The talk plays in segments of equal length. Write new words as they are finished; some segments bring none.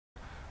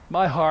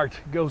My heart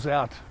goes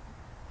out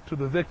to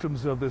the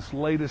victims of this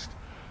latest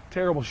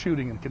terrible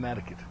shooting in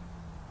Connecticut.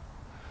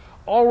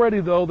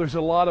 Already, though, there's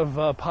a lot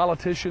of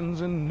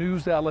politicians and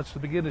news outlets to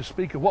begin to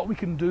speak of what we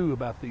can do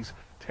about these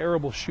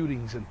terrible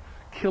shootings and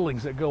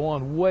killings that go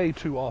on way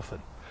too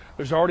often.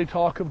 There's already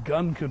talk of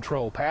gun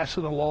control,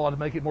 passing a law to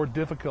make it more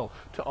difficult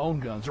to own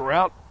guns, or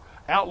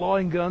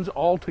outlawing guns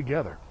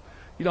altogether.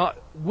 You know,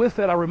 with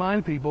that, I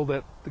remind people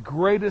that the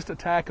greatest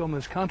attack on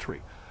this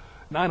country,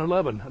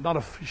 9/11, not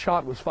a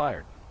shot was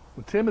fired.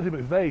 When Timothy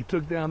McVeigh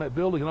took down that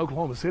building in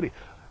Oklahoma City,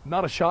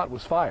 not a shot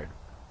was fired.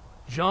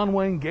 John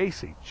Wayne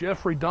Gacy,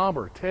 Jeffrey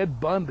Dahmer,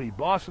 Ted Bundy,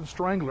 Boston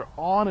Strangler,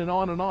 on and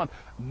on and on,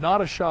 not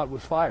a shot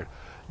was fired.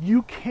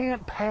 You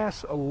can't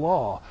pass a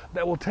law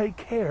that will take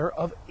care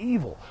of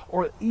evil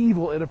or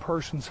evil in a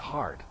person's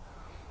heart.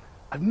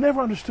 I've never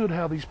understood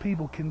how these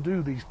people can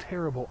do these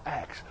terrible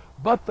acts,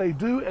 but they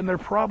do, and they're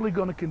probably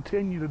going to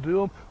continue to do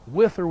them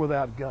with or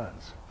without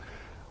guns.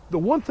 The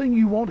one thing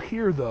you won't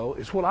hear, though,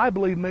 is what I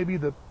believe may be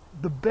the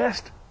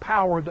best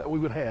power that we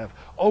would have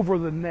over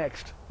the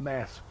next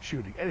mass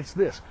shooting. And it's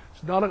this.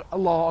 It's not a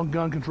law on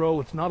gun control.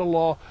 It's not a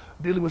law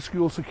dealing with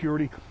school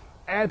security.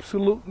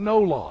 Absolute no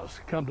laws,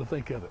 come to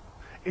think of it.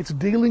 It's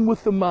dealing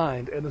with the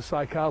mind and the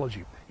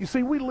psychology. You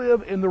see, we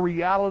live in the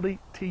reality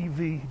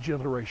TV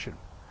generation.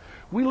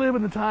 We live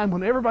in a time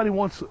when everybody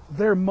wants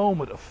their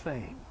moment of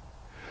fame.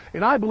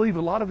 And I believe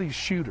a lot of these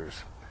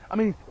shooters, I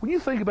mean, when you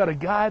think about a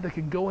guy that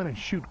can go in and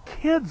shoot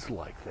kids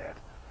like that,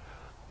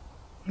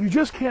 you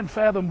just can't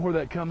fathom where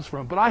that comes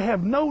from. But I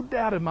have no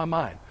doubt in my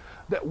mind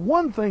that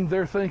one thing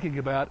they're thinking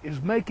about is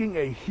making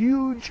a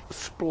huge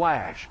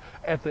splash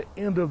at the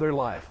end of their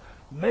life,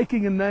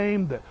 making a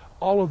name that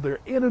all of their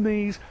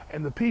enemies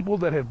and the people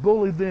that have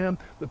bullied them,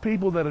 the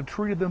people that have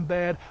treated them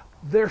bad,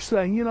 they're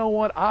saying, you know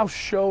what, I'll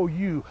show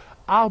you.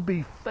 I'll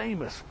be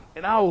famous,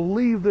 and I'll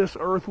leave this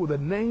earth with a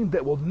name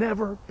that will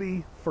never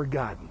be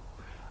forgotten.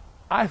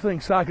 I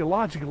think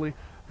psychologically,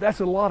 that's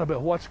a lot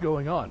about what's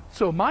going on.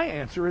 So my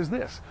answer is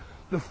this.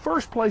 The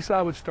first place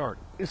I would start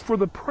is for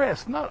the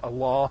press, not a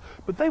law,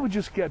 but they would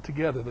just get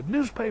together, the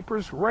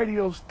newspapers,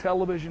 radios,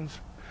 televisions,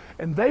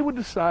 and they would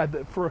decide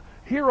that for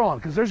here on,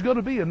 because there's going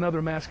to be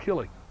another mass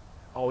killing.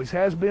 Always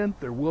has been,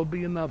 there will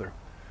be another.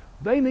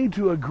 They need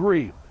to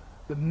agree.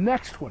 The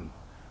next one,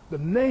 the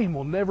name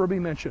will never be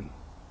mentioned.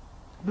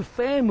 The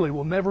family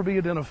will never be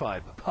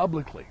identified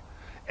publicly.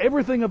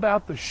 Everything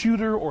about the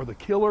shooter or the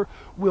killer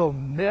will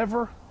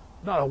never,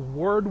 not a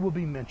word will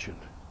be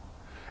mentioned.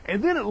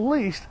 And then at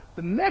least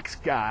the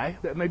next guy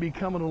that may be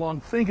coming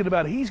along thinking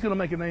about he's going to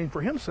make a name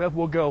for himself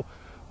will go,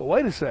 well,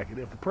 wait a second.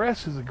 If the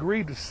press has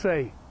agreed to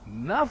say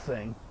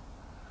nothing,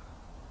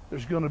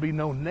 there's going to be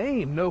no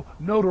name, no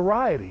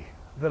notoriety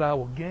that I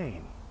will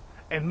gain.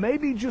 And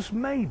maybe, just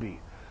maybe,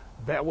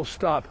 that will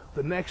stop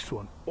the next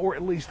one, or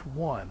at least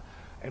one,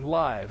 and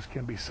lives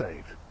can be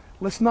saved.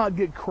 Let's not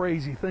get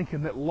crazy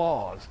thinking that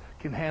laws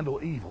can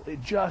handle evil.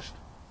 It just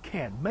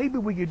can't. Maybe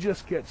we could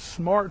just get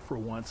smart for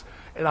once,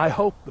 and I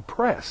hope the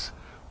press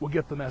will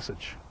get the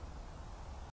message.